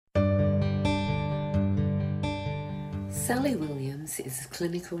Sally Williams is a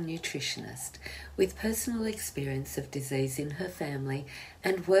clinical nutritionist with personal experience of disease in her family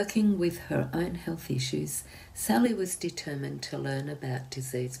and working with her own health issues. Sally was determined to learn about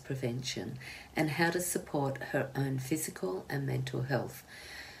disease prevention and how to support her own physical and mental health.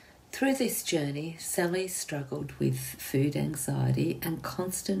 Through this journey, Sally struggled with food anxiety and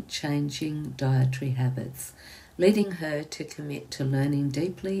constant changing dietary habits, leading her to commit to learning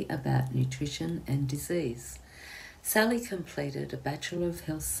deeply about nutrition and disease. Sally completed a Bachelor of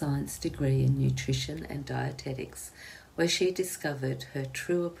Health Science degree in Nutrition and Dietetics, where she discovered her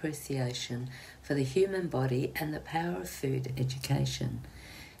true appreciation for the human body and the power of food education.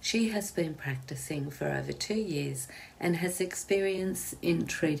 She has been practicing for over 2 years and has experience in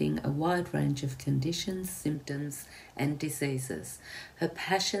treating a wide range of conditions, symptoms, and diseases. Her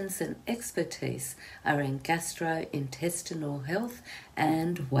passions and expertise are in gastrointestinal health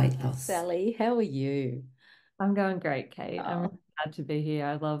and weight loss. Sally, how are you? I'm going great, Cait. I'm really glad to be here.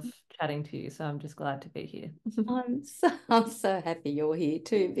 I love chatting to you, so I'm just glad to be here. I'm so happy you're here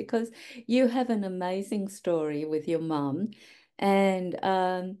too, because you have an amazing story with your mum, and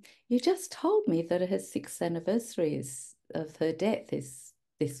you just told me that her 6th anniversary of her death is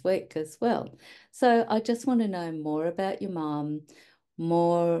this week as well. So I just want to know more about your mum,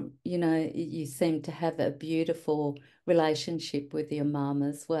 more, you seem to have a beautiful relationship with your mum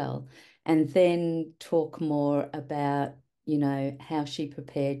as well, and then talk more about, how she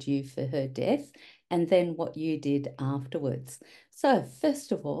prepared you for her death and then what you did afterwards. So,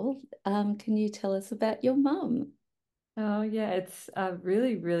 first of all, can you tell us about your mum? Oh, yeah, it's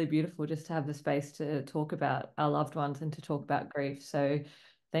really, really beautiful just to have the space to talk about our loved ones and to talk about grief. So,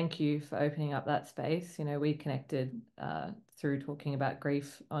 thank you for opening up that space. We connected through talking about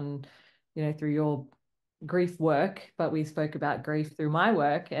grief on, through your grief work, but we spoke about grief through my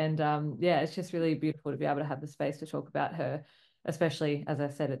work. And yeah, it's just really beautiful to be able to have the space to talk about her, especially as I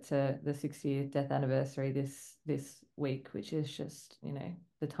said, it's the 6-year death anniversary this week, which is just,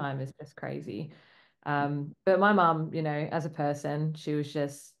 the time is just crazy. But my mum, as a person, she was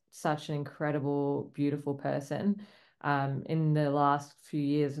just such an incredible, beautiful person. In the last few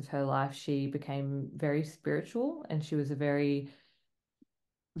years of her life, she became very spiritual, and she was a very,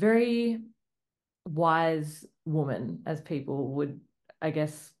 very wise woman, as people would, I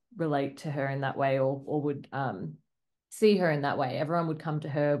guess, relate to her in that way, or would see her in that way. Everyone would come to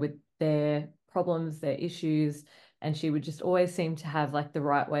her with their problems, their issues, and she would just always seem to have like the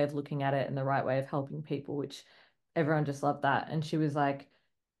right way of looking at it and the right way of helping people, which everyone just loved that. And she was like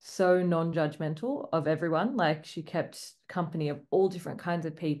so non-judgmental of everyone. Like she kept company of all different kinds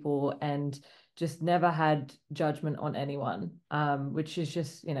of people and just never had judgment on anyone, which is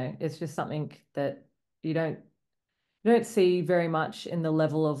just, it's just something that you don't see very much in the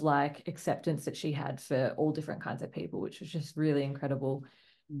level of like acceptance that she had for all different kinds of people, which was just really incredible.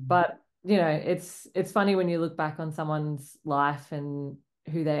 But it's funny when you look back on someone's life and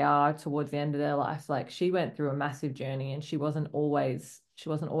who they are towards the end of their life. Like she went through a massive journey, and she wasn't always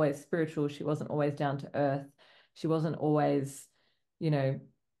spiritual. She wasn't always down to earth. She wasn't always, you know,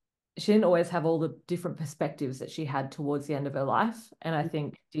 she didn't always have all the different perspectives that she had towards the end of her life. And I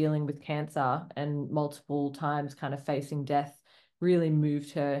think dealing with cancer and multiple times kind of facing death really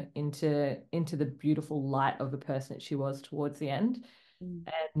moved her into the beautiful light of the person that she was towards the end.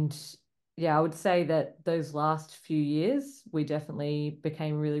 And yeah, I would say that those last few years, we definitely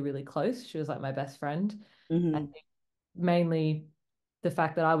became really, really close. She was like my best friend. I Mm-hmm. think mainly the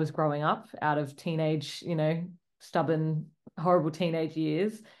fact that I was growing up out of teenage, stubborn, horrible teenage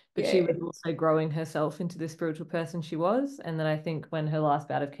years, but she Yeah. was also growing herself into the spiritual person she was. And then I think when her last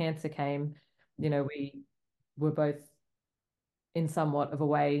bout of cancer came, we were both in somewhat of a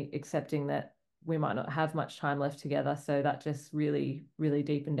way accepting that we might not have much time left together. So that just really, really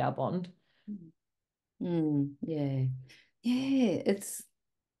deepened our bond. Yeah. Yeah, it's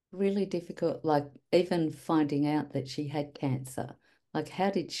really difficult, like even finding out that she had cancer. Like,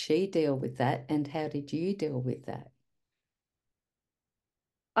 how did she deal with that, and how did you deal with that?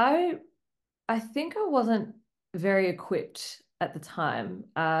 I I think I wasn't very equipped at the time.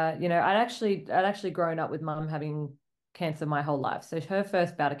 I'd actually grown up with mum having cancer my whole life. So her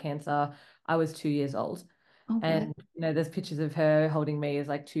first bout of cancer, I was 2 years old. Oh, wow. And there's pictures of her holding me as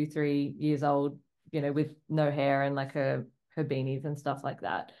like 2, 3 years old, with no hair and like her beanies and stuff like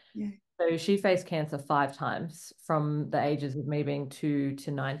that. Yeah. So she faced cancer 5 times from the ages of me being 2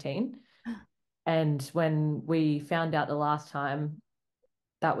 to 19. And when we found out the last time,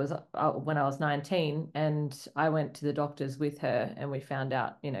 that was when I was 19, and I went to the doctors with her, and we found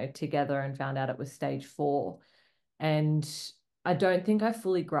out, together, and found out it was stage 4. And I don't think I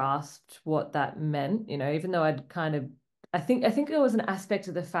fully grasped what that meant, even though I'd kind of I think there was an aspect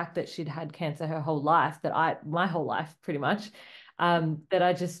of the fact that she'd had cancer her whole life, that my whole life pretty much, that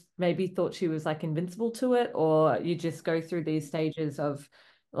I just maybe thought she was like invincible to it, or you just go through these stages of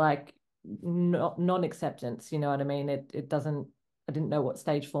like non-acceptance, you know what I mean? It doesn't, I didn't know what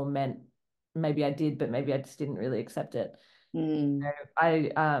stage 4 meant. Maybe I did, but maybe I just didn't really accept it. Mm.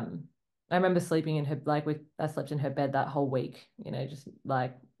 I remember sleeping in her, like I slept in her bed that whole week, you know, just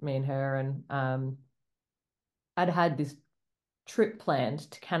like me and her, and I'd had this trip planned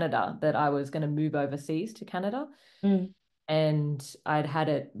to Canada, that I was going to move overseas to Canada. Mm. And I'd had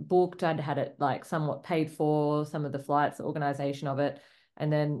it booked, I'd had it like somewhat paid for, some of the flights, the organization of it.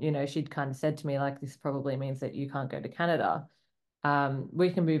 And then, you know, she'd kind of said to me, like, this probably means that you can't go to Canada. We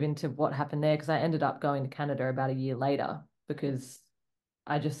can move into what happened there, because I ended up going to Canada about a year later, because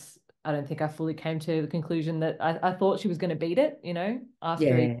I don't think I fully came to the conclusion that I thought she was going to beat it, you know,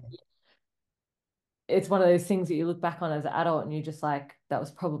 after Yeah. it's one of those things that you look back on as an adult and you just like, that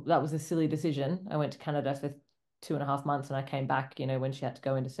was a silly decision. I went to Canada for 2.5 months and I came back, you know, when she had to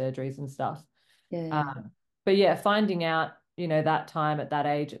go into surgeries and stuff. Yeah. Um, but yeah, finding out, you know, that time at that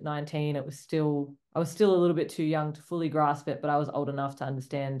age at 19, I was still a little bit too young to fully grasp it, but I was old enough to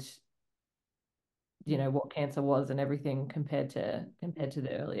understand, you know, what cancer was and everything compared to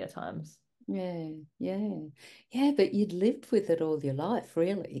the earlier times. Yeah, yeah, yeah, but you'd lived with it all your life,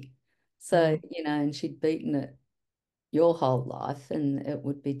 really. So, Mm. and she'd beaten it your whole life, and it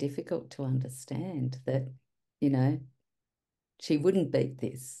would be difficult to understand that, you know, she wouldn't beat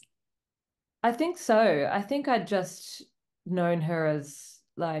this. I think so. I think I'd just known her as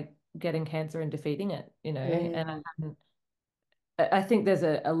like getting cancer and defeating it, you know, and Yeah. I think there's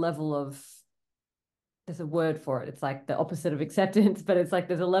a level of, there's a word for it. It's like the opposite of acceptance, but it's like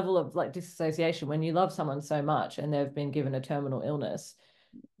there's a level of like disassociation when you love someone so much and they've been given a terminal illness,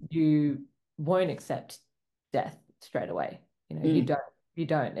 you won't accept death straight away. You know, Mm. you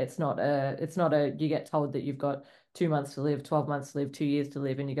don't. It's not a, you get told that you've got 2 months to live, 12 months to live, 2 years to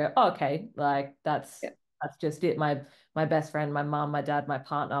live, and you go, oh, okay, like Yeah. that's just it. My best friend, my mom, my dad, my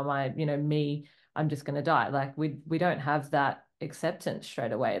partner, my, you know, me, I'm just gonna die. Like we don't have that acceptance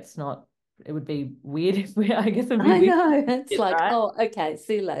straight away. It's not, it would be weird if we, I guess it'd be I weird, know. It's like, right? oh, okay,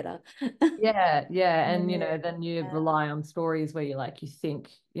 see you later. Yeah, yeah, and you Yeah. know, then you rely on stories where you like, you think,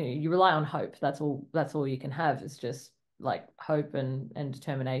 you know, you rely on hope. That's all you can have, is just like hope and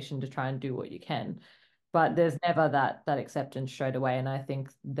determination to try and do what you can. But there's never that acceptance straight away. And I think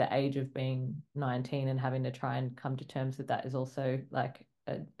the age of being 19 and having to try and come to terms with that is also like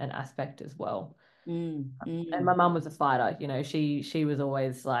an aspect as well. Mm, And my mm. mum was a fighter, you know, she was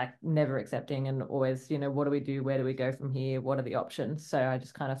always like never accepting, and always, you know, what do we do? Where do we go from here? What are the options? So I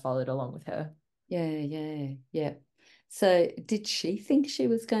just kind of followed along with her. Yeah, yeah, yeah. So did she think she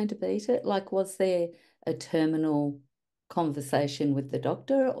was going to beat it? Like, was there a terminal conversation with the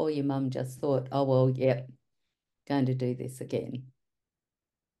doctor, or your mum just thought, oh, well, yep, going to do this again?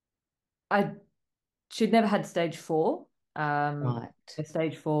 I She'd never had stage 4. Right.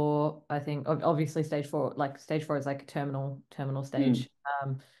 Stage 4, I think, obviously stage 4, like stage 4 is like a terminal Mm, stage.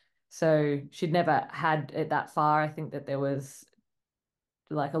 So she'd never had it that far. I think that there was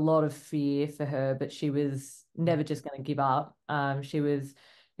like a lot of fear for her, but she was never just going to give up. She was,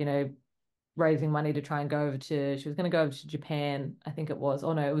 you know, raising money to try and go over to, she was going to go over to Japan, I think it was.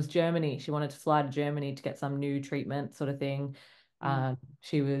 Oh no, it was Germany. She wanted to fly to Germany to get some new treatment sort of thing. mm,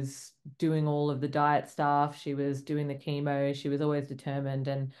 She was doing all of the diet stuff. She was doing the chemo. She was always determined.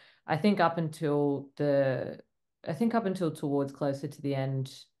 And I think up until towards closer to the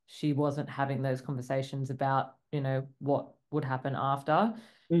end, she wasn't having those conversations about, you know, what would happen after,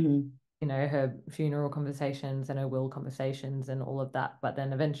 mm. you know, her funeral conversations and her will conversations and all of that. But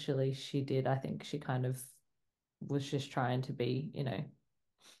then eventually she did, I think she kind of was just trying to be, you know,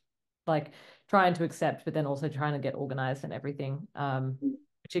 like trying to accept, but then also trying to get organized and everything.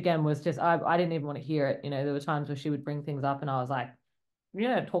 Which again was just, I didn't even want to hear it. You know, there were times where she would bring things up and I was like, you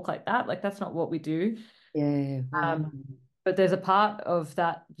know, talk like that. Like that's not what we do. Yeah, wow. Um, but there's a part of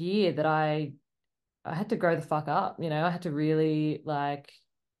that year that I had to grow the fuck up, you know, I had to really like,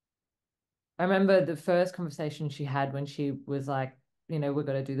 I remember the first conversation she had when she was like, you know, we've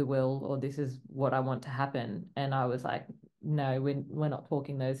got to do the will, or this is what I want to happen. And I was like, no, we're not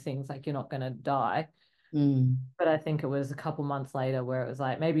talking those things. Like, you're not going to die. Mm, But I think it was a couple months later where it was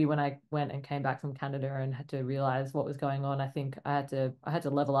like, maybe when I went and came back from Canada and had to realize what was going on, I think I had to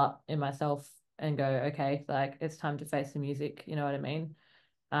level up in myself and go, okay, like it's time to face the music. You know what I mean?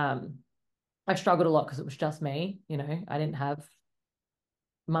 Um, I struggled a lot because it was just me, you know, I didn't have,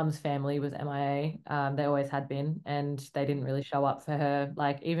 mum's family was MIA. They always had been, and they didn't really show up for her.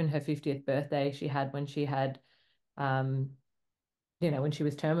 Like even her 50th birthday, she had when she had when she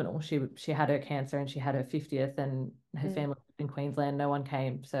was terminal, she had her cancer and she had her 50th, and her Yeah. family was in Queensland. No one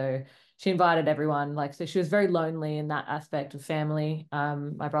came, so she invited everyone. Like, so she was very lonely in that aspect of family.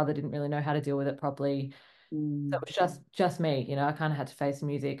 My brother didn't really know how to deal with it properly, so Mm. it was just me. I kind of had to face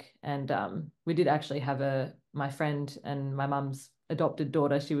music, and we did actually have my friend and my mum's adopted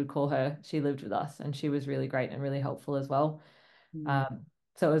daughter, she would call her. She lived with us, and she was really great and really helpful as well. Mm.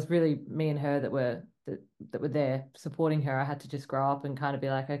 So it was really me and her that were there supporting her. I had to just grow up and kind of be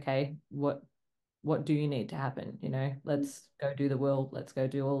like, okay, what do you need to happen? Let's go do the will. Let's go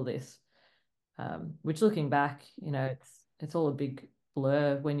do all this. Which, looking back, it's all a big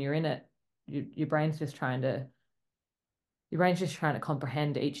blur when you're in it. Your brain's just trying to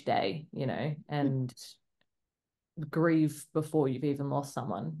comprehend each day, and grieve before you've even lost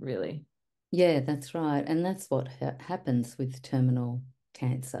someone, really. Yeah, that's right. And that's what happens with terminal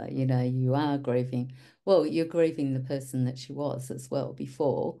cancer. You are grieving. Well, you're grieving the person that she was as well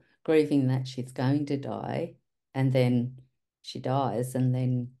before, grieving that she's going to die, and then she dies, and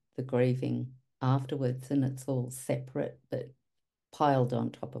then the grieving afterwards, and it's all separate but piled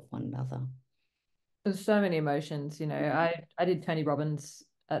on top of one another. There's so many emotions. I did Tony Robbins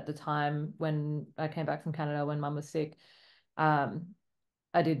at the time when I came back from Canada when mum was sick. Um,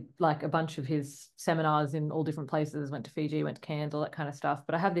 I did like a bunch of his seminars in all different places, went to Fiji, went to Cairns, all that kind of stuff.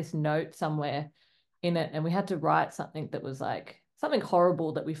 But I have this note somewhere in it, and we had to write something that was like something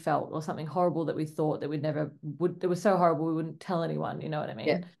horrible that we felt, or something horrible that we thought that we'd never would. It was so horrible we wouldn't tell anyone. You know what I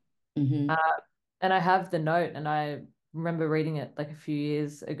Yeah. mean? Mm-hmm. Uh, and I have the note, and I remember reading it like a few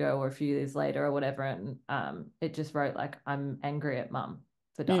years ago or a few years later or whatever, and it just wrote like, I'm angry at mum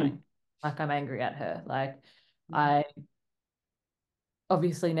for Mm. dying. Like, I'm angry at her. Like, I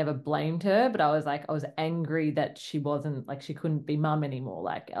obviously never blamed her, but I was angry that she wasn't, like, she couldn't be mum anymore.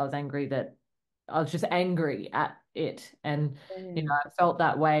 Like, I was just angry at it. And, Yeah. I felt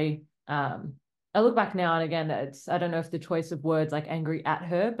that way. I look back now and again, I don't know if the choice of words like angry at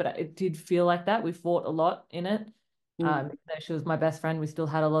her, but it did feel like that. We fought a lot in it. Mm. Even though she was my best friend, we still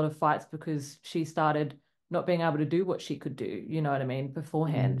had a lot of fights because she started not being able to do what she could do. You know what I mean?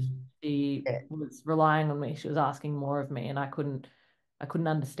 Beforehand, Mm. she Yeah. was relying on me. She was asking more of me, and I couldn't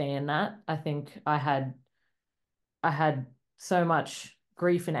understand that. I think I had so much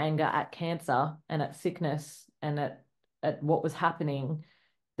grief and anger at cancer and at sickness and at what was happening,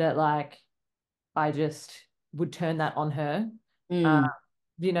 that like I just would turn that on her. Uh, Mm.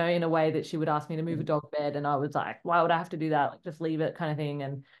 in a way that she would ask me to move a dog bed, and I was like, why would I have to do that? Like, just leave it, kind of thing.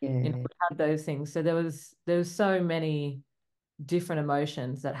 And Yeah. we had those things. So there was so many different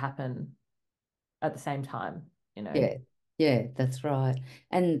emotions that happen at the same time. Yeah, yeah, that's right.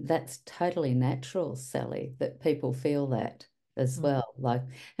 And that's totally natural, Sally, that people feel that as Mm, well. Like,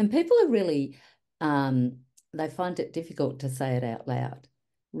 and people are really, they find it difficult to say it out loud.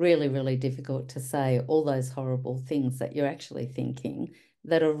 Really, really difficult to say all those horrible things that you're actually thinking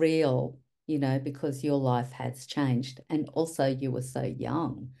that are real, because your life has changed. And also you were so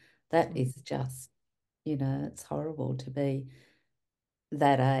young. That mm, is just, it's horrible to be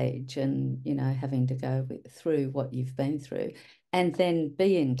that age and having to go through what you've been through and then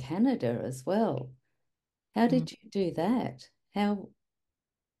be in Canada as well. How mm. did you do that? How?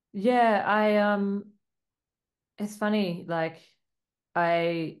 Yeah, it's funny, like,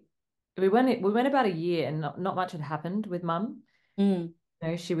 I we went about a year, and not much had happened with mum. Mm.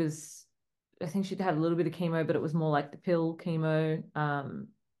 She was, I think she'd had a little bit of chemo, but it was more like the pill chemo. And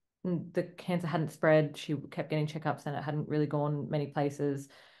the cancer hadn't spread. She kept getting checkups, and it hadn't really gone many places.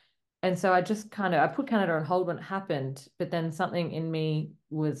 And so I put Canada on hold when it happened, but then something in me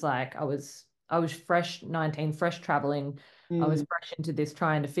was like, I was fresh 19, fresh traveling. I was Mm. fresh into this,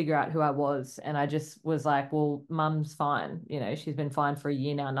 trying to figure out who I was. And I just was like, well, mum's fine. She's been fine for a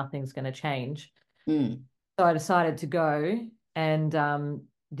year now. Nothing's going to change. Mm. So I decided to go. And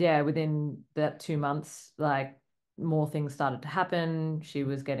yeah, within that 2 months, like, more things started to happen. She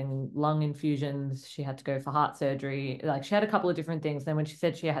was getting lung infusions. She had to go for heart surgery. Like, she had a couple of different things. Then when she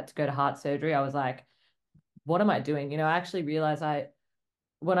said she had to go to heart surgery, I was like, what am I doing? I actually realized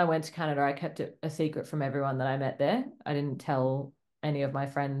when I went to Canada, I kept it a secret from everyone that I met there. I didn't tell any of my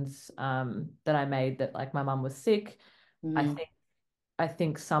friends that I made that, like, my mum was sick. I Mm. think I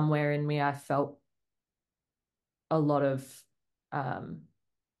think somewhere in me I felt a lot of um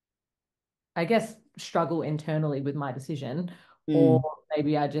I guess, struggle internally with my decision. Or Mm.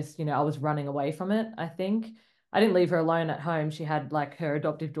 maybe I just, I was running away from it, I think. I didn't leave her alone at home. She had like her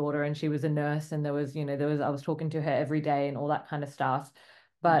adoptive daughter, and she was a nurse, and I was talking to her every day and all that kind of stuff.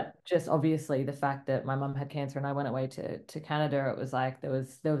 But just obviously the fact that my mum had cancer and I went away to Canada, it was like there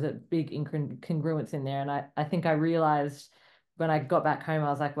was a big incongruence in there. And I think I realized when I got back home, I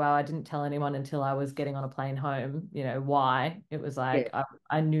was like, wow, I didn't tell anyone until I was getting on a plane home, why. It was Yeah. like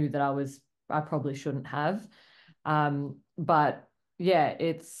I knew that I probably shouldn't have. But yeah,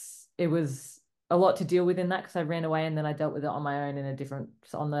 it was a lot to deal with in that because I ran away and then I dealt with it on my own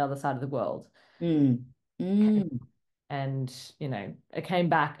on the other side of the world. Mm. Mm. And I came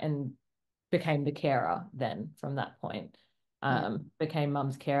back and became the carer then from that point. Yeah. Became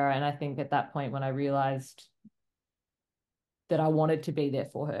mum's carer. And I think at that point when I realized that I wanted to be there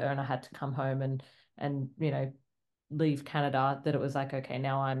for her and I had to come home and leave Canada, that it was like, okay,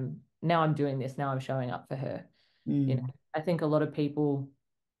 now I'm doing this, now I'm showing up for her. Mm. I think a lot of people,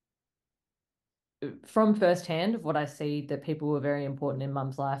 from firsthand of what I see, that people were very important in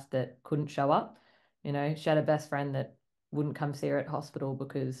mum's life that couldn't show up. She had a best friend that wouldn't come see her at hospital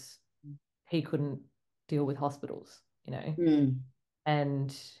because he couldn't deal with hospitals. Mm.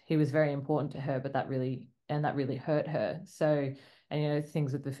 And he was very important to her, but that really hurt her. So, and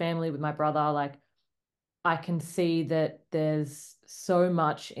things with the family, with my brother, like I can see that there's so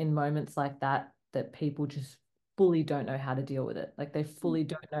much in moments like that that people just fully don't know how to deal with it. Like they fully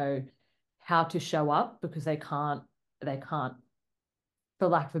don't know how to show up because they can't, for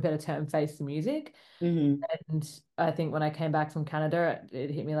lack of a better term, face the music. Mm. And I think when I came back from Canada,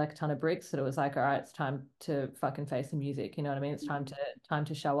 it hit me like a ton of bricks that it was like, all right, it's time to fucking face the music. You know what I mean? It's time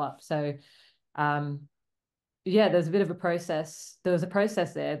to show up. So um yeah, there's a bit of a process. There was a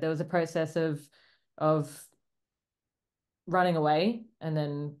process there. There was a process of running away and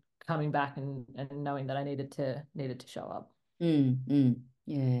then coming back and knowing that I needed to show up. Mm. Mm.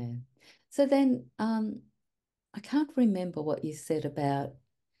 Yeah. So then, I can't remember what you said about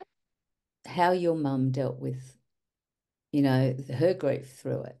how your mum dealt with, her grief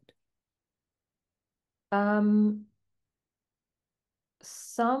through it. Um,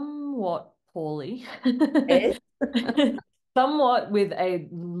 Somewhat poorly. Yes. Somewhat with a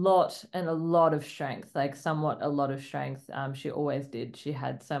lot of strength, like somewhat a lot of strength. She always did. She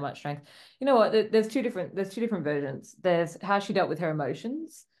had so much strength. You know what? There's two different versions. There's how she dealt with her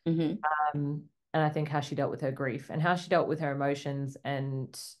emotions, Mm-hmm. and I think how she dealt with her grief and how she dealt with her emotions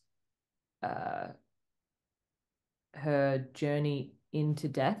and uh, her journey into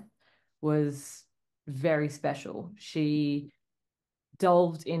death was very special. She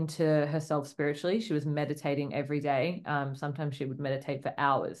delved into herself spiritually. She was meditating every day. Sometimes she would meditate for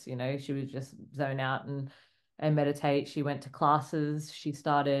hours. She would just zone out and meditate. She went to classes. She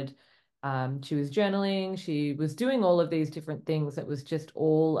started. She was journaling. She was doing all of these different things. That was just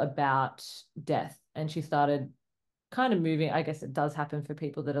all about death. And she started kind of moving. I guess it does happen for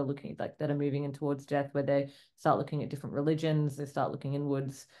people that are looking like that are moving in towards death, where they start looking at different religions. They start looking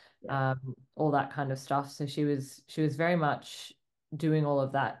inwards, Yeah. all that kind of stuff. So she was very much doing all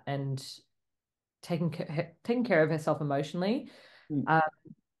of that and taking care of herself emotionally. Mm. Uh,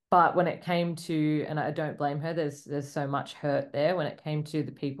 but when it came to, and I don't blame her, there's so much hurt there. When it came to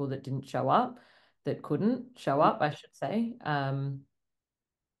the people that didn't show up, that couldn't show up, I should say,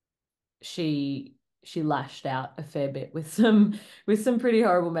 she she lashed out a fair bit with some pretty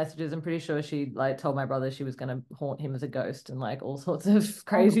horrible messages. I'm pretty sure she like told my brother she was going to haunt him as a ghost and like all sorts of Oh,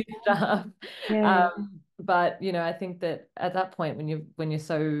 crazy stuff. yeah. But I think that at that point when you're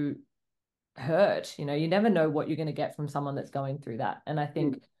so hurt, you never know what you're going to get from someone that's going through that. And I Mm.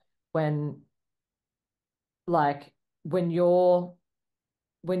 think when like when you're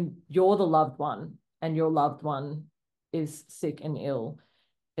when you're the loved one and your loved one is sick and ill,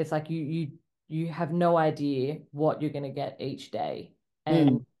 it's like you have no idea what you're going to get each day and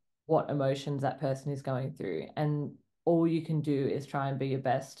Mm. what emotions that person is going through, and all you can do is try and be your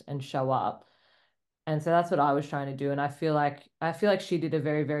best and show up. And so that's what I was trying to do, and I feel like she did a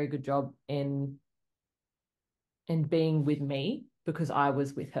very, very good job in being with me because I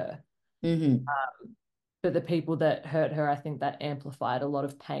was with her. Mm-hmm. But the people that hurt her, I think that amplified a lot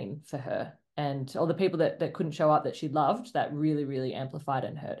of pain for her. And all the people that couldn't show up that she loved, that really, really amplified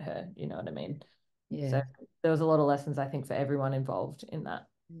and hurt her. You know what I mean? Yeah. So there was a lot of lessons, I think, for everyone involved in that.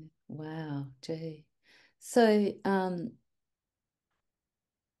 Wow, gee. So,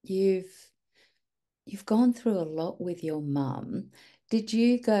 you've you've gone through a lot with your mum. Did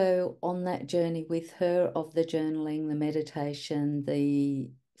you go on that journey with her of the journaling, the meditation, the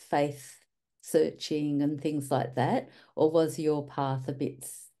faith searching and things like that? Or was your path a bit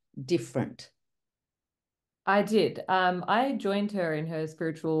different? I did. I joined her in her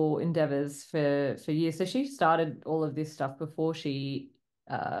spiritual endeavors for years. So she started all of this stuff before she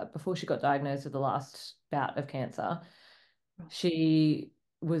got diagnosed with the last bout of cancer. She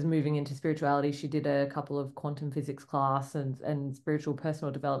was moving into spirituality, she did a couple of quantum physics class and spiritual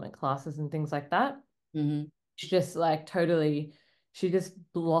personal development classes and things like that. Mm-hmm. She just like totally, she just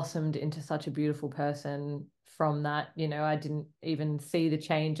blossomed into such a beautiful person from that. You know, I didn't even see the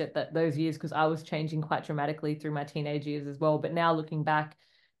change at those years because I was changing quite dramatically through my teenage years as well. But now looking back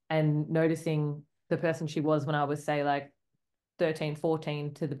and noticing the person she was when I was, say, like 13,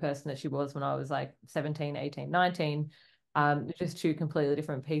 14 to the person that she was when I was like 17, 18, 19, just two completely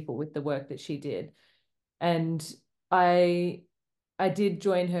different people with the work that she did. And I I did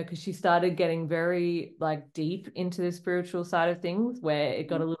join her because she started getting very like deep into the spiritual side of things where it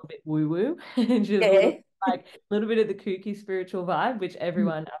got a little bit woo-woo and she was a little Yeah. like a little bit of the kooky spiritual vibe, which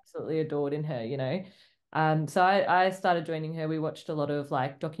everyone absolutely adored in her, you know. So I started joining her. We watched a lot of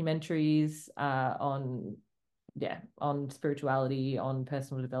like documentaries on on spirituality, on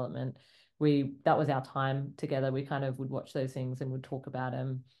personal development. That was our time together. We kind of would watch those things and would talk about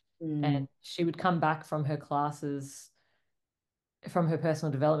them. And Mm. she would come back from her classes, from her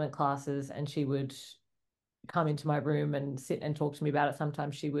personal development classes, and she would come into my room and sit and talk to me about it.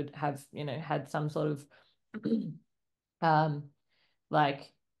 Sometimes she would have, you know, had some sort of um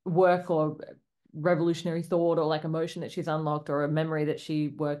like work or revolutionary thought or like emotion that she's unlocked or a memory that she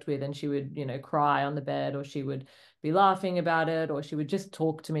worked with, and she would, you know, cry on the bed, or she would be laughing about it, or she would just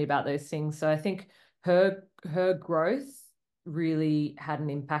talk to me about those things. So I think her growth really had an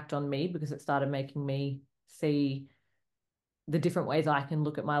impact on me because it started making me see the different ways I can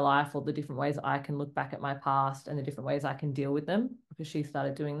look at my life, or the different ways I can look back at my past, and the different ways I can deal with them, because she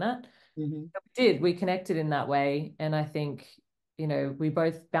started doing that. Mm-hmm. We connected in that way. And I think, you know, we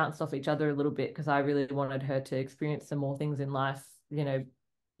both bounced off each other a little bit because I really wanted her to experience some more things in life, you know,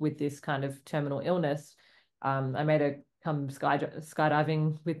 with this kind of terminal illness. I made her come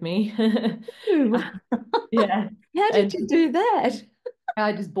skydiving with me. Ooh. Yeah. How did And you do that?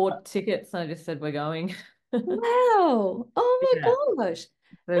 I just bought tickets and I just said, we're going. Wow. Yeah. Oh my gosh.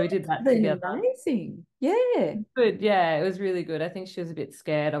 So we did that Been together. amazing. Yeah. Good. Yeah, it was really good. I think she was a bit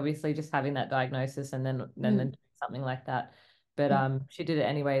scared, obviously, just having that diagnosis and then Mm. doing something like that. But Mm. she did it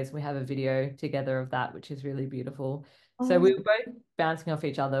anyways. We have a video together of that, which is really beautiful. So Oh, we were both bouncing off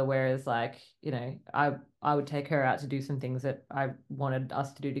each other, whereas like, you know, I would take her out to do some things that I wanted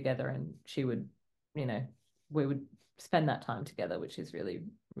us to do together, and she would, you know, we would spend that time together, which is really,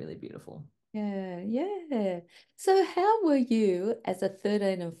 really beautiful. yeah, yeah. So how were you as a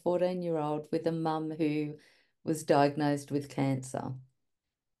 13 and 14-year-old with a mum who was diagnosed with cancer?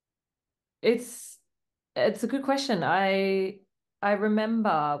 It's it's a good question. I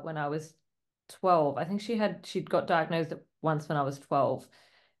remember when I was 12. I think she'd got diagnosed once when I was 12.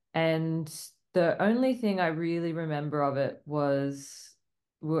 And the only thing I really remember of it was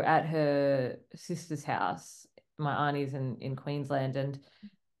we were at her sister's house, my auntie's in Queensland, and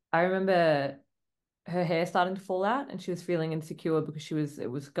I remember her hair starting to fall out, and she was feeling insecure because it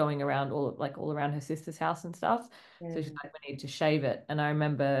was going around all around her sister's house and stuff. So she's Yeah. like, we need to shave it. And I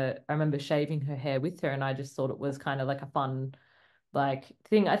remember shaving her hair with her, and I just thought it was kind of like a fun like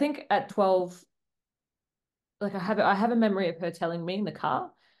thing. I think at 12, like I have a memory of her telling me in the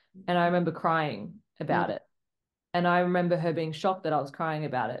car, and I remember crying about Mm. it. And I remember her being shocked that I was crying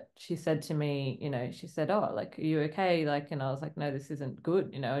about it. She said to me, you know, she said, "Oh, like, are you okay?" Like, and I was like, "No, this isn't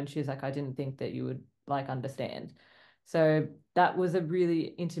good," you know. And she's like, "I didn't think that you would like understand." So that was a really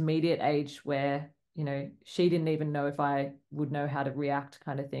intermediate age where, you know, she didn't even know if I would know how to react,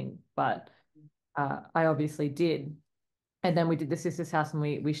 kind of thing. But I obviously did. And then we did the sister's house and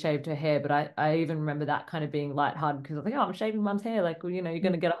we shaved her hair. But I even remember that kind of being lighthearted because I was like, oh, I'm shaving mum's hair. Like, well, you know, you're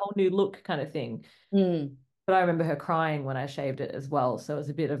going to get a whole new look kind of thing. Mm. But I remember her crying when I shaved it as well. So it was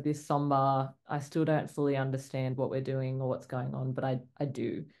a bit of this somber, I still don't fully understand what we're doing or what's going on, but I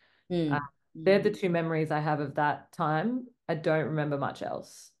do. Uh, Mm. they're the Mm. two memories I have of that time. I don't remember much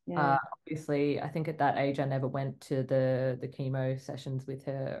else. Yeah. Obviously, I think at that age, I never went to the chemo sessions with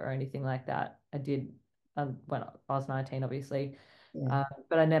her or anything like that. I did when I was 19, obviously, Yeah.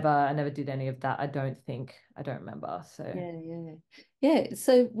 but I never did any of that. I don't think. I don't remember. So. Yeah, yeah. Yeah.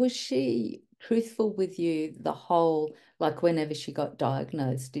 So was she truthful with you the whole, like whenever she got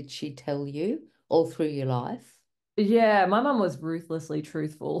diagnosed, did she tell you all through your life? Yeah, my mum was ruthlessly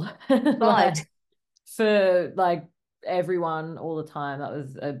truthful. Like Right. for like everyone all the time. That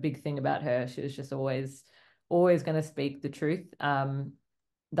was a big thing about her. She was just always going to speak the truth.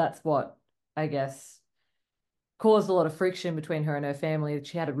 That's what I guess caused a lot of friction between her and her family.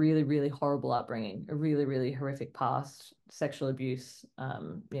 She had a really, really horrible upbringing, a really, really horrific past, sexual abuse,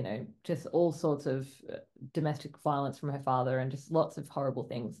 you know, just all sorts of domestic violence from her father and just lots of horrible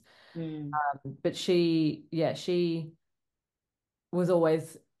things. Mm. But she, yeah, she was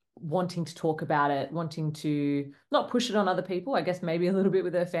always wanting to talk about it, wanting to not push it on other people. I guess maybe a little bit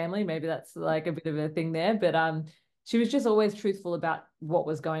with her family. Maybe that's like a bit of a thing there. But she was just always truthful about what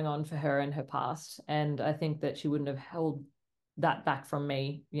was going on for her in her past. And I think that she wouldn't have held that back from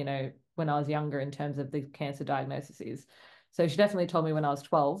me, you know, when I was younger in terms of the cancer diagnoses. So she definitely told me when I was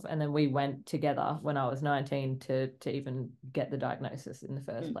 12, and then we went together when I was 19 to even get the diagnosis in the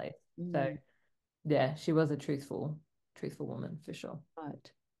first place. So yeah, she was a truthful woman for sure.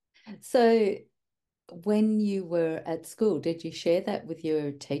 Right. So when you were at school, did you share that with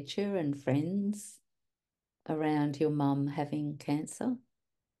your teacher and friends around your mum having cancer?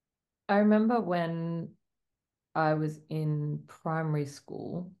 I remember when I was in primary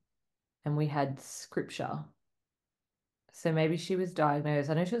school and we had scripture. So maybe she was diagnosed.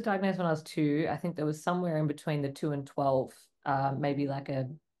 I know she was diagnosed when I was 2. I think there was somewhere in between the 2 and 12, maybe like a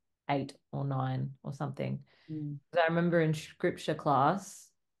 8 or 9 or something. Mm. I remember in scripture class,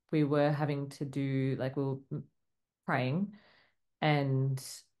 we were having to do like we were praying, and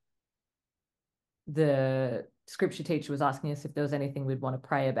the scripture teacher was asking us if there was anything we'd want to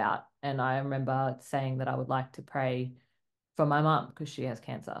pray about. And I remember saying that I would like to pray for my mum because she has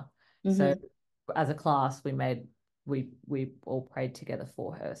cancer. So as a class, we all prayed together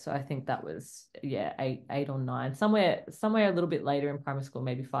for her. So I think that was, yeah, 8 or 9, somewhere a little bit later in primary school,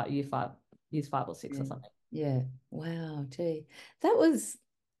 maybe years 5 or 6 or something. Yeah. Wow, gee. That was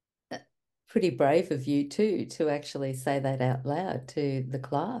pretty brave of you too to actually say that out loud to the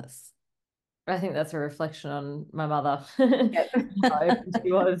class. I think that's a reflection on my mother. Yep. How open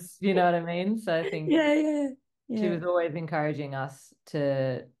she was, you know what I mean? So I think Yeah, yeah, she yeah, was always encouraging us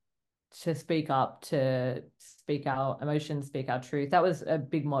to speak up, to speak our emotions, speak our truth. That was a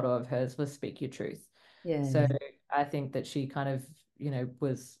big motto of hers, was speak your truth. So yeah. I think that she kind of, you know,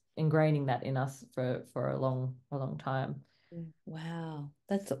 was ingraining that in us for a long time. Wow,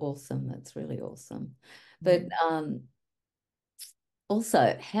 that's awesome. That's really awesome. But Mm.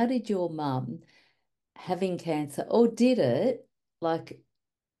 also, how did your mum having cancer, or did it like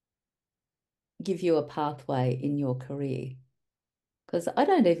give you a pathway in your career? Because I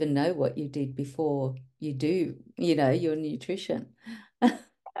don't even know what you did before you do, your nutrition.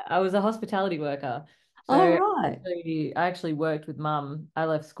 I was a hospitality worker. All So right. I actually worked with mum. I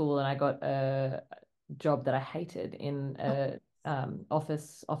left school and I got a job that I hated in a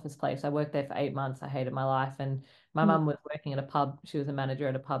office place. I worked there for 8 months. I hated my life. And my Mm. mum was working at a pub. She was a manager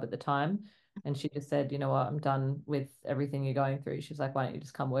at a pub at the time. And she just said, you know what, I'm done with everything you're going through. She's like, why don't you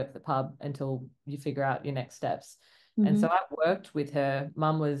just come work at the pub until you figure out your next steps? And so Hmm. I worked with her.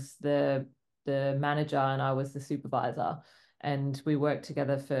 Mum was the manager and I was the supervisor, and we worked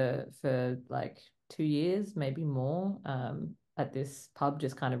together for like 2 years, maybe more, at this pub,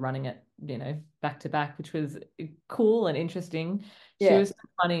 just kind of running it, you know, back to back, which was cool and interesting. She Yeah. was so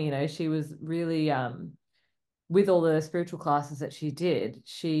funny, you know, she was really with all the spiritual classes that she did,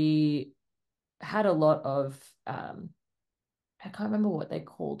 she had a lot of I can't remember what they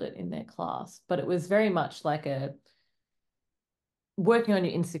called it in their class, but it was very much like a working on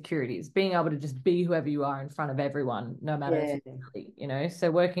your insecurities, being able to just be whoever you are in front of everyone, no matter if Yeah. it's silly, you know.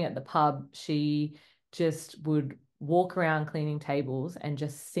 So working at the pub, she just would walk around cleaning tables and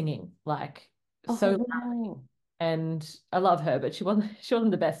just singing like Oh, so loudly. wow. And I love her, but she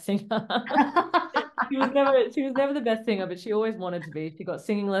wasn't the best singer. She was never the best singer, but she always wanted to be. She got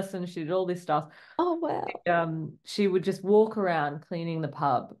singing lessons, she did all this stuff. Oh, wow. She would just walk around cleaning the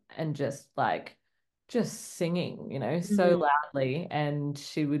pub and just singing, you know, so Mm. loudly. And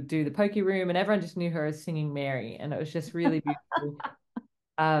she would do the pokey room, and everyone just knew her as Singing Mary, and it was just really beautiful.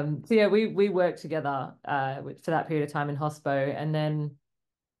 So yeah, we worked together for that period of time in hospo, and then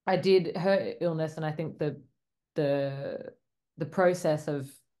I did her illness, and I think the the process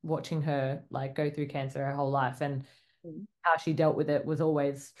of watching her like go through cancer her whole life and how she dealt with it was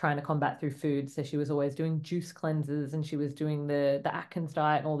always trying to combat through food. So she was always doing juice cleanses, and she was doing the Atkins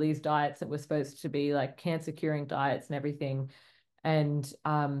diet and all these diets that were supposed to be like cancer curing diets and everything. And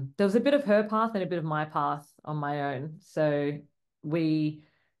there was a bit of her path and a bit of my path on my own. So we,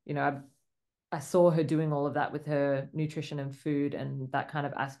 you know, I saw her doing all of that with her nutrition and food and that kind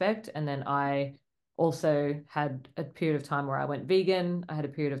of aspect. And then I also had a period of time where I went vegan. I had a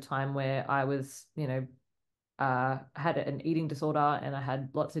period of time where I was, you know, had an eating disorder and I had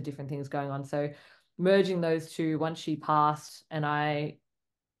lots of different things going on. So merging those two, once she passed, and I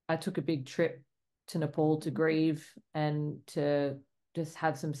took a big trip to Nepal to grieve and to just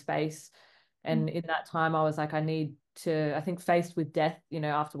have some space. And in that time, I was like, I need to, I think, faced with death, you know,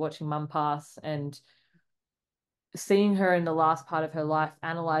 after watching mum pass, and seeing her in the last part of her life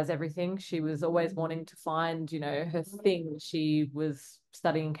analyze everything, she was always wanting to find, you know, her thing. She was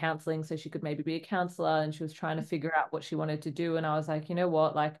studying counseling so she could maybe be a counselor, and she was trying to figure out what she wanted to do. And I was like, you know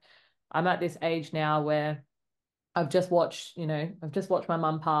what, like I'm at this age now where I've just watched my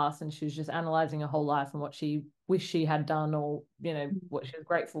mum pass, and she was just analyzing her whole life and what she wished she had done, or, you know, what she was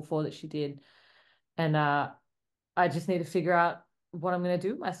grateful for that she did. And I just need to figure out what I'm going to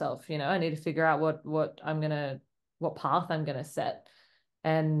do with myself. You know, I need to figure out what path I'm going to set.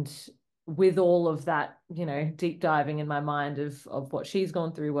 And with all of that, you know, deep diving in my mind of what she's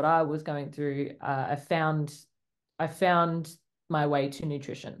gone through, what I was going through, I found my way to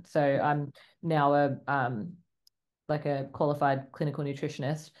nutrition. So I'm now like a qualified clinical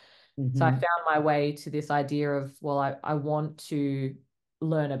nutritionist. So I Mm-hmm. found my way to this idea of, well, I want to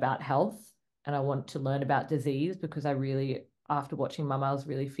learn about health, and I want to learn about disease, because I really, after watching Mum, I was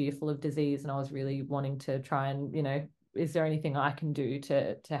really fearful of disease, and I was really wanting to try and, you know, is there anything I can do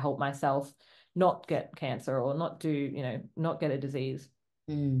to help myself not get cancer, or not do, you know, not get a disease.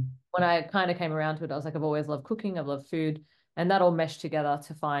 Mm. When I kind of came around to it, I was like, I've always loved cooking, I've loved food, and that all meshed together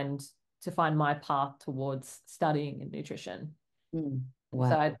to find my path towards studying in nutrition. Mm. And so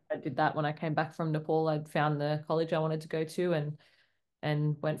Wow. I did that when I came back from Nepal. I'd found the college I wanted to go to,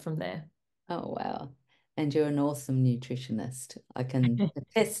 and went from there. Oh, wow. And you're an awesome nutritionist. I can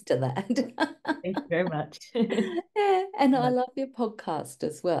attest to that. Thank you very much. Yeah, and I love your podcast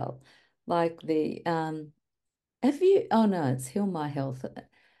as well. Like have you, oh no, it's Heal My Health. I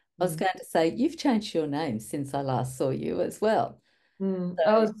was Mm. going to say, you've changed your name since I last saw you as well. I So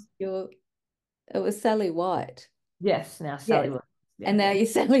was, it was Sally White. yes, now Sally Yes. was, And yeah. now you're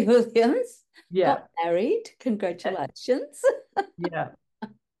Sally Williams. Yeah. Got married. Congratulations. Yeah.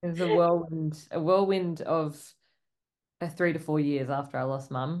 It was a whirlwind of 3 to 4 years after I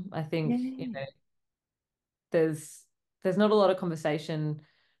lost Mum. I think, you Yeah. know, there's there's not a lot of conversation,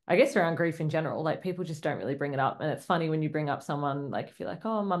 I guess, around grief in general. Like, people just don't really bring it up. And it's funny when you bring up someone, like if you're like,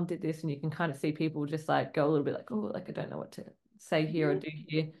 oh, Mum did this, and you can kind of see people just like go a little bit like, oh, like I don't know what to say here or do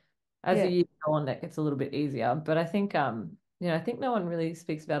here. As Yeah. the years go on, that gets a little bit easier. But I think you know, I think no one really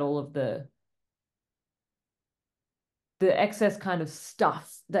speaks about all of the excess kind of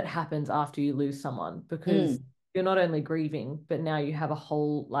stuff that happens after you lose someone, because Mm. you're not only grieving, but now you have a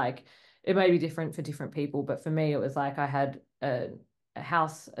whole, like, it may be different for different people, but for me, it was like I had a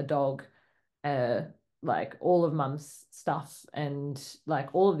house, a dog, uh, like all of Mum's stuff, and like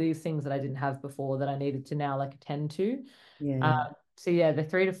all of these things that I didn't have before that I needed to now like attend to. Yeah. So yeah, the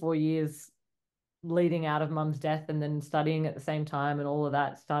 3 to 4 years leading out of Mum's death, and then studying at the same time, and all of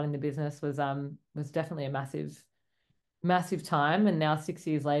that, starting the business was definitely a massive time. And now 6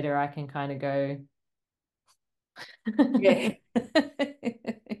 years later, I can kind of go Yeah. and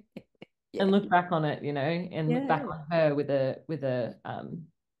Yeah. look back on it, you know, and look back Yeah. on her with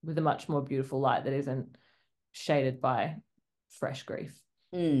a much more beautiful light that isn't shaded by fresh grief.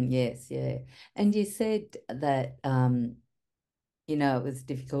 Yes, yeah. And you said that you know, it was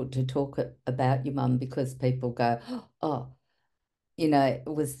difficult to talk about your mum because people go, oh, you know,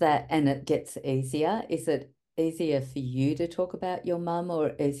 was that, and it gets easier. Is it easier for you to talk about your mum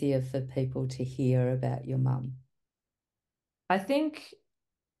or easier for people to hear about your mum? I think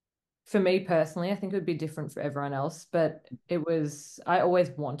for me personally, I think it would be different for everyone else, but I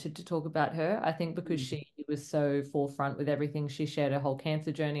always wanted to talk about her. I think because Mm. she was so forefront with everything. She shared her whole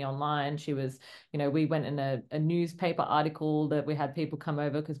cancer journey online. She was, you know, we went in a newspaper article that we had people come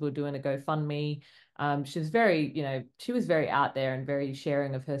over because we were doing a GoFundMe. She was very, you know, she was very out there and very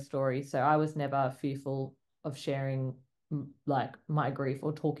sharing of her story. So I was never fearful of sharing like my grief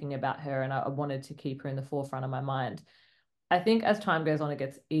or talking about her. And I wanted to keep her in the forefront of my mind. I think as time goes on, it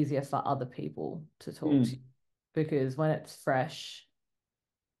gets easier for other people to talk to you, Mm. because when it's fresh,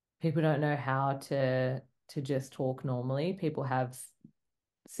 people don't know how to just talk normally. People have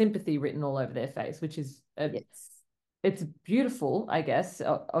sympathy written all over their face, which is Yes. it's beautiful, I guess.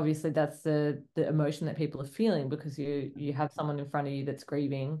 Obviously, that's the emotion that people are feeling, because you have someone in front of you that's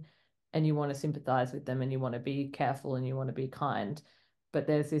grieving, and you want to sympathize with them, and you want to be careful, and you want to be kind. But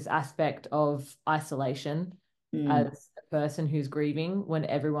there's this aspect of isolation Mm. as a person who's grieving, when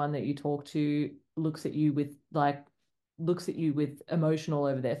everyone that you talk to looks at you with emotion all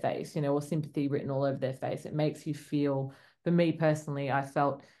over their face, you know, or sympathy written all over their face. It makes you feel, for me personally, um I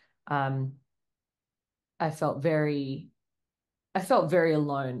felt I felt very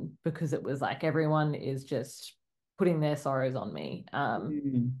alone, because it was like everyone is just putting their sorrows on me,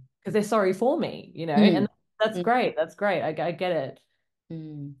 Mm. because they're sorry for me, you know, and Mm. that's Mm. great. That's great. I get it.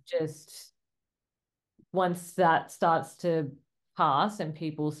 Mm. Just once that starts to pass and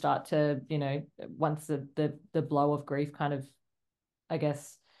people start to, once the blow of grief kind of, I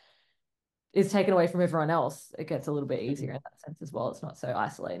guess, is taken away from everyone else, it gets a little bit easier in that sense as well. It's not so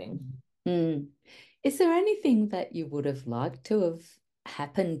isolating. Mm. Is there anything that you would have liked to have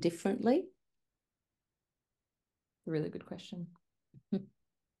happened differently? A really good question.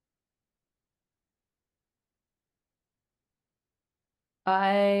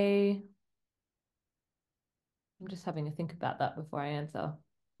 I'm just having to think about that before I answer.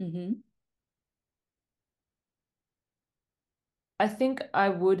 Mm-hmm. I think I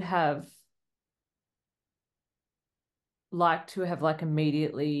would have liked to have like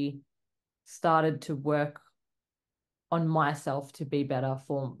immediately started to work on myself to be better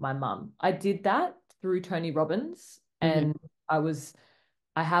for my mum. I did that through Tony Robbins, Mm-hmm. and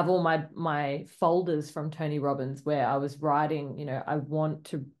I have all my folders from Tony Robbins where I was writing, I want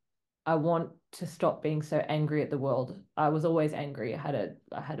to stop being so angry at the world. I was always angry. I had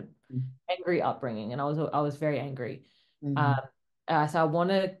a angry upbringing, and I was very angry. Mm-hmm. Um, so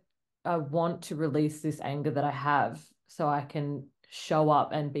I want to release this anger that I have so I can show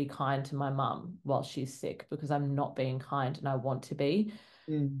up and be kind to my mum while she's sick, because I'm not being kind and I want to be.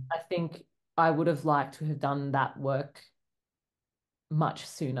 Mm. I think I would have liked to have done that work much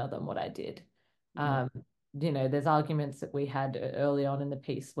sooner than what I did. Yeah. Um, there's arguments that we had early on in the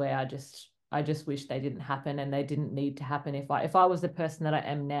piece where I just wish they didn't happen, and they didn't need to happen. If I was the person that I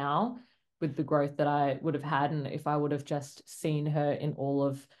am now, with the growth that I would have had, and if I would have just seen her in all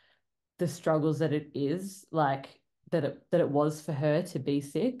of the struggles that it is, like that it was for her to be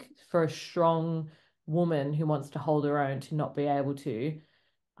sick, for a strong woman who wants to hold her own to not be able to.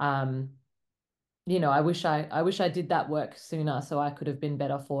 um I wish I did that work sooner so I could have been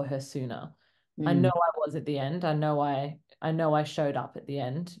better for her sooner. I know Mm. I was at the end. I know I showed up at the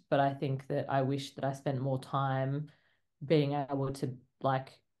end, but I think that I wish that I spent more time being able to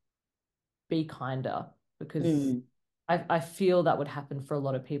like be kinder, because Mm. I feel that would happen for a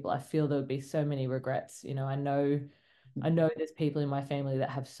lot of people. I feel there would be so many regrets. I know there's people in my family that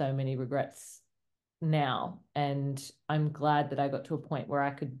have so many regrets now, and I'm glad that I got to a point where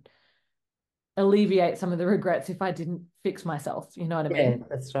I could alleviate some of the regrets if I didn't fix myself. You know what I Yeah, mean?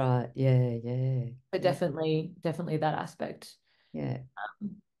 that's right. Yeah, yeah, But yeah, definitely that aspect. yeah.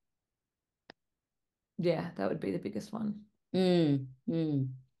 Yeah, that would be the biggest one. Mm.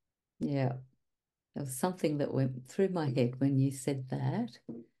 Yeah. There was something that went through my head when you said that,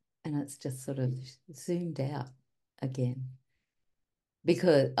 and it's just sort of zoomed out again.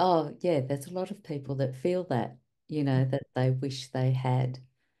 Because, oh, yeah, there's a lot of people that feel that, that they wish they had.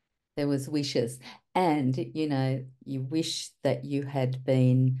 There was wishes. And, you wish that you had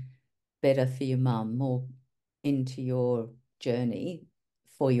been better for your mum, more into your journey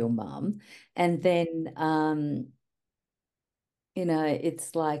for your mum. And then,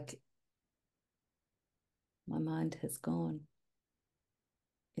 it's like my mind has gone.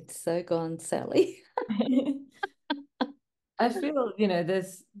 It's so gone, Sally. I feel,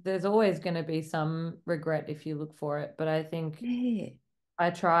 there's always going to be some regret if you look for it, but I think Yeah. I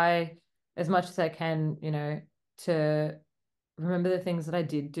try as much as I can, to remember the things that I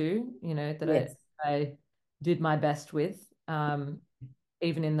did do, that I Yes. I did my best with.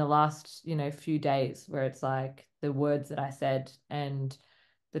 Even in the last, few days, where it's like the words that I said and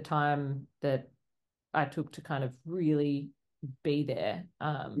the time that I took to kind of really be there,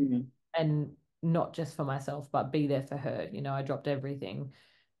 Mm. and not just for myself, but be there for her. I dropped everything,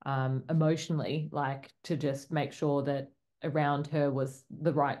 emotionally, like to just make sure that around her was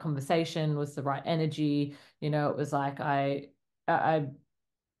the right conversation, was the right energy. It was like I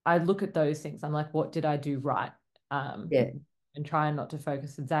I look at those things. I'm like, what did I do right? Um, Yeah. and try not to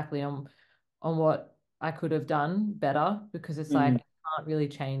focus exactly on what I could have done better, because it's like Mm. I can't really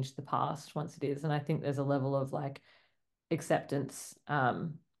change the past once it is. And I think there's a level of like acceptance.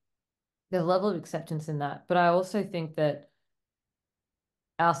 There's a level of acceptance in that. But I also think that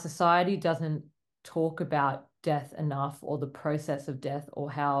our society doesn't talk about death enough, or the process of death, or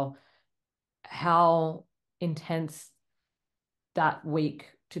how intense that week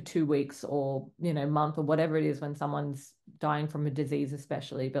to 2 weeks, or month, or whatever it is when someone's dying from a disease,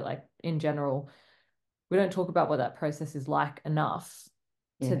 especially, but like in general, we don't talk about what that process is like enough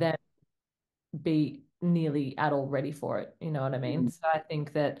to Yeah. then be nearly at all ready for it. You know what I mean? Mm. So I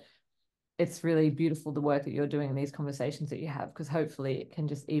think that it's really beautiful, the work that you're doing, and these conversations that you have, because hopefully it can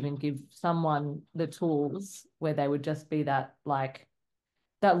just even give someone the tools where they would just be that, like,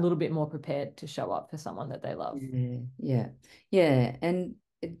 that little bit more prepared to show up for someone that they love. Yeah. Yeah. Yeah. And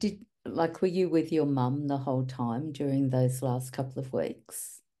were you with your mum the whole time during those last couple of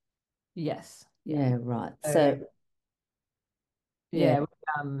weeks? Yes. Yeah. Yeah, right. So So Yeah.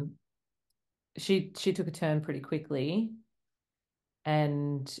 yeah, she took a turn pretty quickly,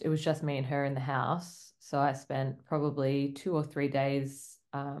 and it was just me and her in the house. So I spent probably 2 or 3 days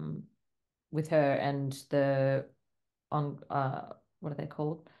with her and the on what are they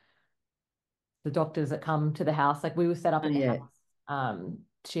called? The doctors that come to the house. Like we were set up Oh, in the yeah. house.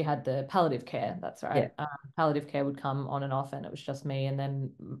 She had the palliative care. That's Yeah. right. Palliative care would come on and off, and it was just me. And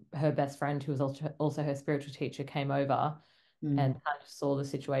then her best friend, who was also her spiritual teacher, came over Mm. and kind of saw the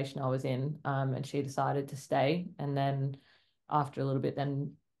situation I was in. And she decided to stay. And then after a little bit,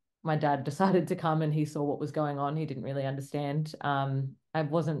 then my dad decided to come, and he saw what was going on. He didn't really understand. I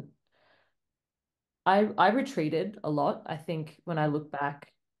wasn't. I retreated a lot. I think when I look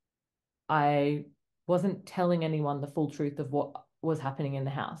back, I wasn't telling anyone the full truth of what was happening in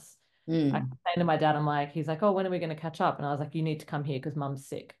the house. I Mm. was saying to my dad, I'm like, he's like, oh, when are we going to catch up? And I was like, you need to come here because mum's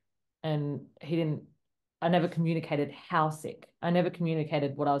sick. And he didn't, I never communicated how sick. I never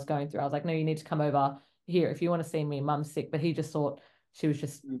communicated what I was going through. I was like, no, you need to come over here if you want to see me. Mum's sick. But he just thought she was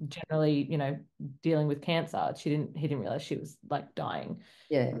just Mm. generally, dealing with cancer. He didn't realize she was like dying.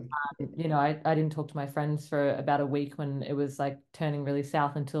 Yeah. I didn't talk to my friends for about a week when it was like turning really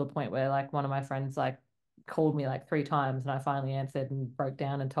south, until a point where like one of my friends like called me like 3 times, and I finally answered and broke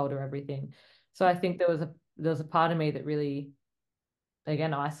down and told her everything. So I think there was a part of me that really,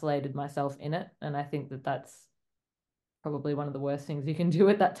 again, isolated myself in it, and I think that that's probably one of the worst things you can do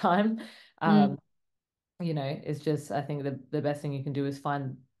at that time. Mm. Um, it's just, I think the best thing you can do is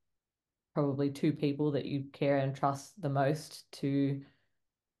find probably two people that you care and trust the most to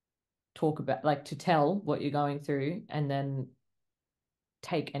talk about, like to tell what you're going through, and then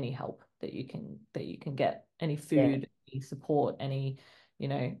take any help that you can get, any Yeah. food, any support, anything.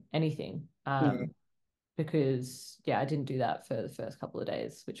 Yeah. Because yeah, I didn't do that for the first couple of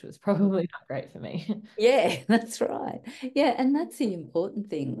days, which was probably not great for me. Yeah, that's right. Yeah, and that's the important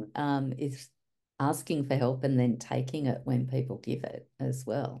thing, is asking for help and then taking it when people give it as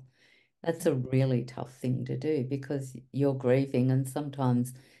well. That's a really tough thing to do because you're grieving and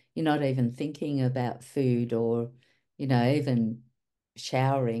sometimes you're not even thinking about food or, even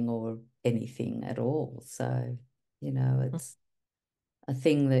showering or anything at all. So, it's a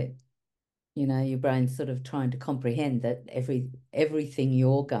thing that your brain's sort of trying to comprehend that everything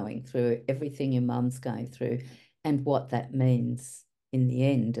you're going through, everything your mum's going through, and what that means in the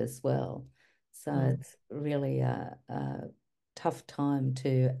end as well. So Mm. it's really a tough time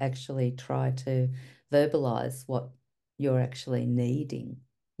to actually try to verbalize what you're actually needing,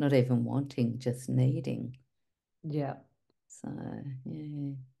 not even wanting, just needing. Yeah, So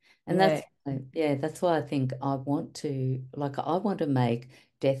yeah. And yeah. that's why I think I want to make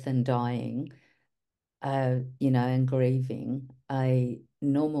death and dying, and grieving a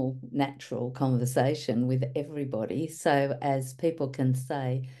normal, natural conversation with everybody. So as people can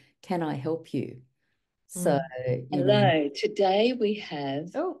say, can I help you? So, Mm. Hello, today we have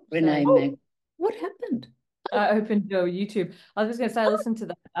Oh, Renee sorry. Mag. What happened? I opened your YouTube. I was just going to say, I listened to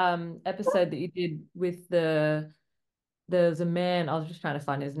the episode that you did with there's a man, I was just trying to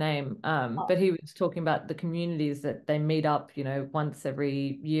find his name, Oh, but he was talking about the communities that they meet up, once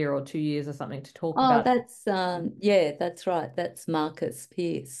every year or 2 years or something, to talk oh, about. that's yeah, that's right. That's Marcus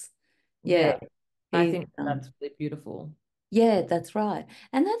Pierce. Yeah, Yeah, I he's think that's really beautiful. yeah, that's right.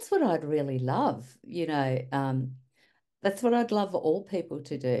 And that's what I'd really love, that's what I'd love all people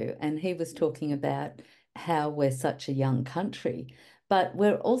to do. And he was talking about how we're such a young country, but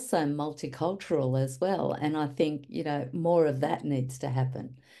we're also multicultural as well. And I think, more of that needs to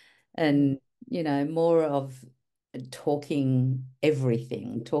happen. And, more of talking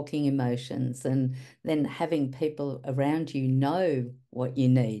everything, talking emotions, and then having people around you know what you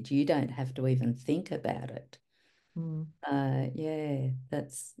need. You don't have to even think about it. Mm. Yeah,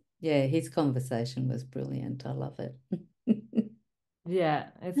 yeah, his conversation was brilliant. I love it. Yeah,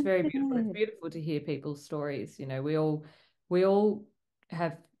 it's very beautiful. It's beautiful to hear people's stories. We all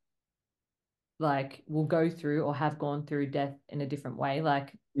have, like, will go through or have gone through death in a different way,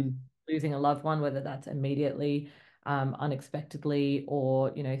 like Mm. losing a loved one, whether that's immediately, unexpectedly,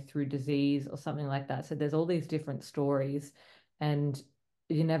 or through disease or something like that. So there's all these different stories, and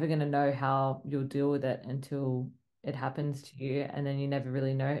you're never going to know how you'll deal with it until it happens to you, and then you never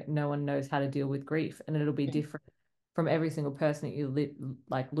really know. No one knows how to deal with grief, and it'll be different from every single person that you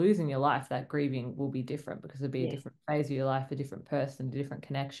like lose in your life. That grieving will be different because it'll be a Yeah. different phase of your life, a different person, a different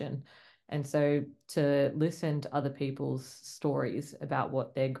connection. And so to listen to other people's stories about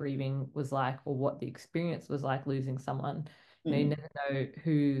what their grieving was like, or what the experience was like losing someone, you Mm. never know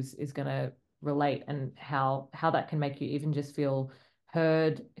whose is going to relate, and how that can make you even just feel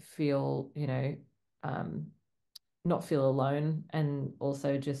heard, feel, um, not feel alone, and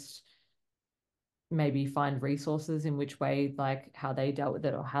also just maybe find resources in which way, like how they dealt with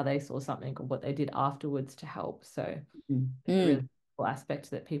it or how they saw something or what they did afterwards to help. So it's a really Mm. cool aspect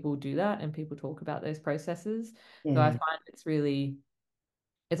that people do that and people talk about those processes. So I Yeah. find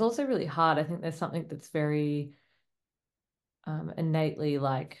it's also really hard. I think there's something that's very innately,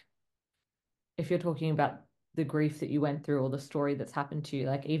 like, if you're talking about the grief that you went through or the story that's happened to you,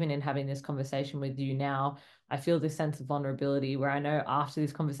 like even in having this conversation with you now, I feel this sense of vulnerability where I know after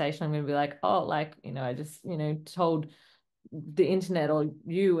this conversation, I'm going to be like, oh, like, I just, told the internet or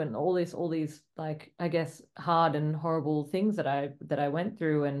you and all these, like, I guess, hard and horrible things that I went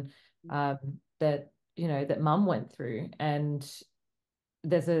through, and that, that mum went through. And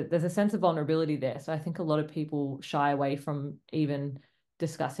there's a sense of vulnerability there. So I think a lot of people shy away from even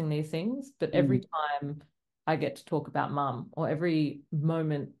discussing these things. But every Mm. time I get to talk about mum, or every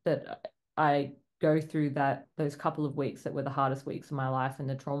moment that I go through those couple of weeks that were the hardest weeks of my life and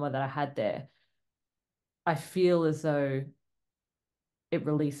the trauma that I had there, I feel as though it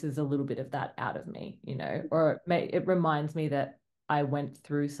releases a little bit of that out of me, or it reminds me that I went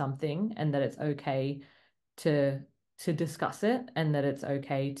through something and that it's okay to discuss it, and that it's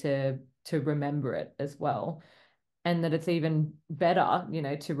okay to remember it as well, and that it's even better,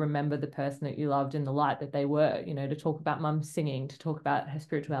 to remember the person that you loved in the light that they were, to talk about mum singing, to talk about her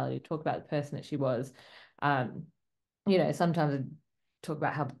spirituality, to talk about the person that she was. um Sometimes I talk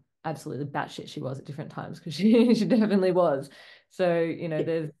about how absolutely batshit she was at different times, because she definitely was. So,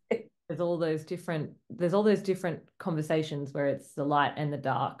 there's all those different conversations where it's the light and the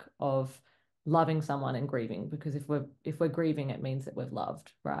dark of loving someone and grieving, because if we're grieving, it means that we've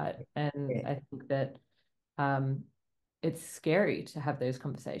loved, right? And Yeah. I think that um it's scary to have those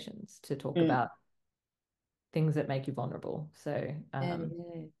conversations, to talk Mm. about things that make you vulnerable. So Yeah,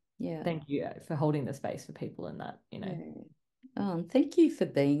 yeah, yeah, thank you for holding the space for people in that, yeah. Oh, and thank you for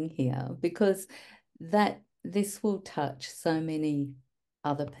being here, because this will touch so many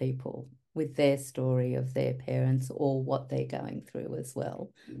other people with their story of their parents or what they're going through as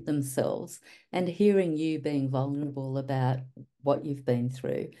well themselves. And hearing you being vulnerable about what you've been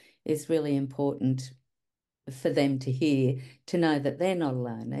through is really important for them to hear, to know that they're not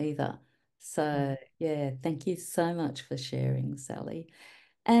alone either. So, yeah, thank you so much for sharing, Sally.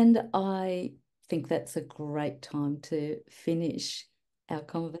 And I think that's a great time to finish our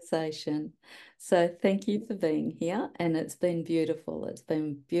conversation. So thank you for being here, and it's been beautiful. It's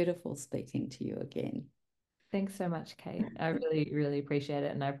been beautiful speaking to you again. Thanks so much, Cait. I really, really appreciate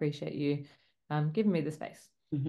it. And I appreciate you giving me the space.